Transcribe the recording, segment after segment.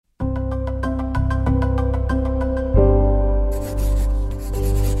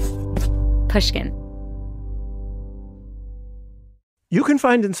Pushkin. You can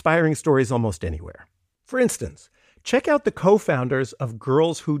find inspiring stories almost anywhere. For instance, check out the co-founders of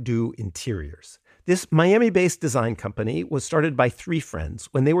Girls Who Do Interiors. This Miami-based design company was started by three friends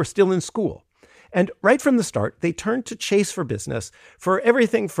when they were still in school. And right from the start, they turned to Chase for Business for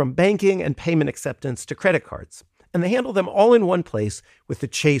everything from banking and payment acceptance to credit cards. And they handle them all in one place with the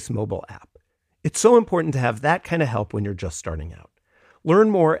Chase mobile app. It's so important to have that kind of help when you're just starting out.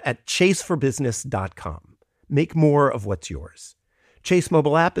 Learn more at chaseforbusiness.com. Make more of what's yours. Chase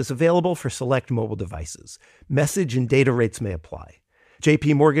mobile app is available for select mobile devices. Message and data rates may apply.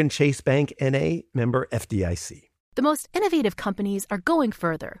 JP Morgan Chase Bank N.A., member FDIC. The most innovative companies are going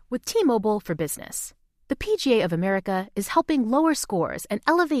further with T-Mobile for Business. The PGA of America is helping lower scores and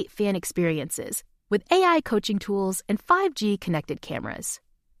elevate fan experiences with AI coaching tools and 5G connected cameras.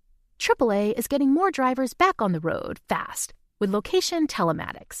 AAA is getting more drivers back on the road fast with location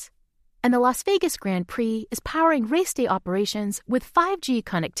telematics. And the Las Vegas Grand Prix is powering race day operations with 5G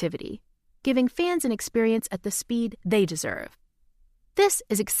connectivity, giving fans an experience at the speed they deserve. This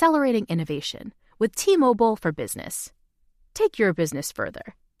is accelerating innovation with T-Mobile for Business. Take your business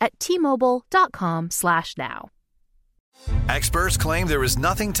further at T-Mobile.com/now. Experts claim there is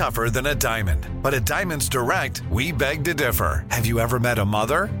nothing tougher than a diamond. But at Diamonds Direct, we beg to differ. Have you ever met a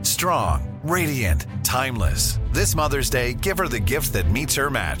mother? Strong, radiant, timeless. This Mother's Day, give her the gift that meets her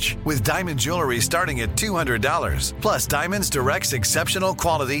match. With diamond jewelry starting at $200. Plus Diamonds Direct's exceptional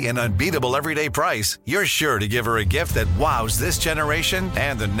quality and unbeatable everyday price, you're sure to give her a gift that wows this generation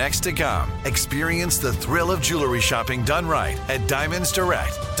and the next to come. Experience the thrill of jewelry shopping done right at Diamonds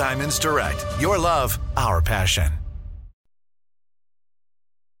Direct. Diamonds Direct. Your love, our passion.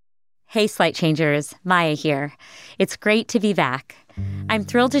 Hey, Slight Changers, Maya here. It's great to be back. I'm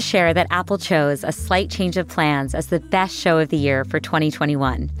thrilled to share that Apple chose A Slight Change of Plans as the best show of the year for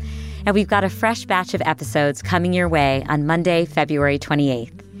 2021. And we've got a fresh batch of episodes coming your way on Monday, February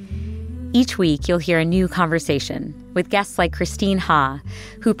 28th. Each week, you'll hear a new conversation with guests like Christine Ha,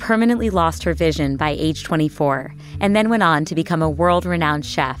 who permanently lost her vision by age 24 and then went on to become a world-renowned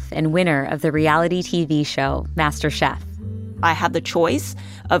chef and winner of the reality TV show MasterChef. I had the choice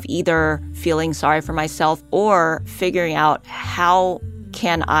of either feeling sorry for myself or figuring out how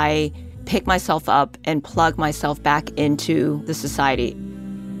can I pick myself up and plug myself back into the society.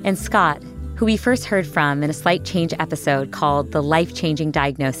 And Scott, who we first heard from in a Slight Change episode called The Life-Changing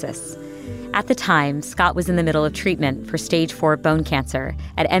Diagnosis. At the time, Scott was in the middle of treatment for stage 4 bone cancer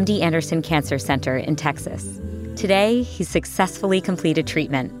at MD Anderson Cancer Center in Texas. Today, he's successfully completed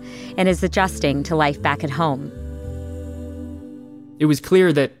treatment and is adjusting to life back at home. It was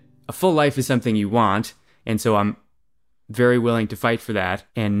clear that a full life is something you want, and so I'm very willing to fight for that.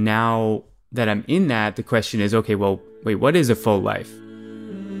 And now that I'm in that, the question is, okay, well, wait, what is a full life?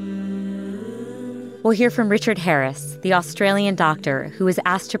 We'll hear from Richard Harris, the Australian doctor who was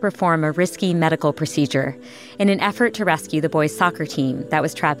asked to perform a risky medical procedure in an effort to rescue the boys' soccer team that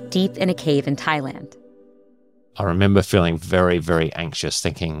was trapped deep in a cave in Thailand. I remember feeling very, very anxious,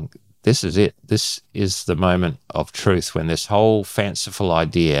 thinking, this is it. This is the moment of truth when this whole fanciful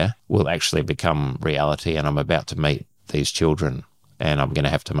idea will actually become reality, and I'm about to meet these children and I'm going to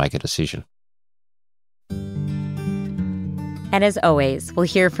have to make a decision. And as always, we'll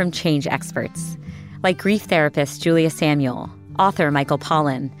hear from change experts like grief therapist Julia Samuel, author Michael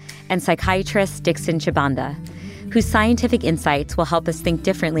Pollan, and psychiatrist Dixon Chibanda, whose scientific insights will help us think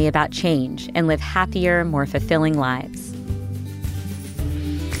differently about change and live happier, more fulfilling lives.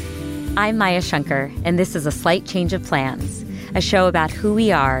 I'm Maya Shankar, and this is A Slight Change of Plans, a show about who we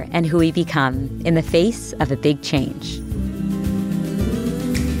are and who we become in the face of a big change.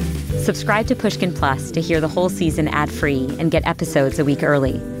 Subscribe to Pushkin Plus to hear the whole season ad-free and get episodes a week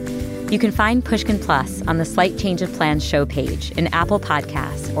early. You can find Pushkin Plus on the Slight Change of Plans show page in Apple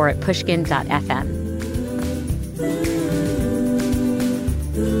Podcasts or at pushkin.fm.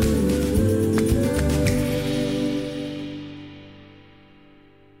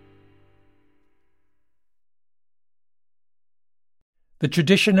 The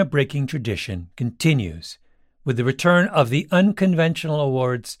tradition of breaking tradition continues with the return of the Unconventional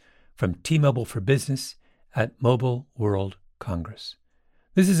Awards from T-Mobile for Business at Mobile World Congress.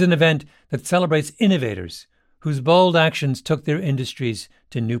 This is an event that celebrates innovators whose bold actions took their industries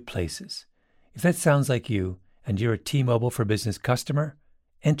to new places. If that sounds like you and you're a T-Mobile for Business customer,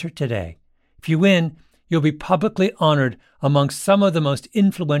 enter today. If you win, you'll be publicly honored amongst some of the most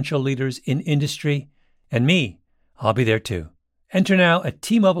influential leaders in industry. And me, I'll be there too. Enter now at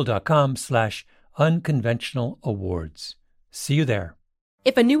T-Mobile.com/unconventional awards. See you there.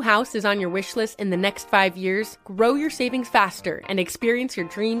 If a new house is on your wish list in the next 5 years, grow your savings faster and experience your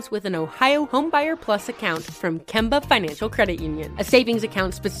dreams with an Ohio Homebuyer Plus account from Kemba Financial Credit Union. A savings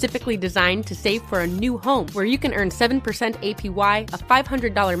account specifically designed to save for a new home, where you can earn 7% APY, a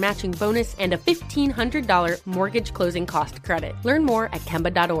 $500 matching bonus, and a $1,500 mortgage closing cost credit. Learn more at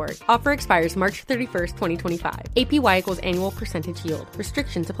Kemba.org. Offer expires March 31st, 2025. APY equals annual percentage yield.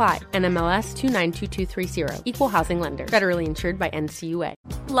 Restrictions apply. NMLS 292230. Equal housing lender. Federally insured by NCUA.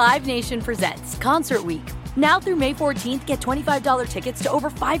 Live Nation presents Concert Week. Now through May 14th, get $25 tickets to over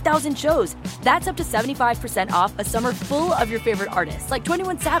 5,000 shows. That's up to 75% off a summer full of your favorite artists like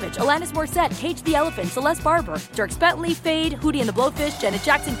 21 Savage, Alanis Morissette, Cage the Elephant, Celeste Barber, Dierks Bentley, Fade, Hootie and the Blowfish, Janet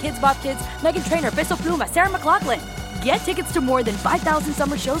Jackson, Kids Bop Kids, Meghan Trainor, Peso Pluma, Sarah McLachlan. Get tickets to more than 5,000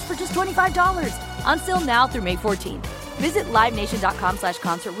 summer shows for just $25. Until now through May 14th. Visit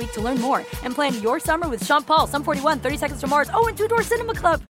LiveNation.com/Concert Week to learn more and plan your summer with Sean Paul, Sum 41, 30 Seconds to Mars, and Two Door Cinema Club.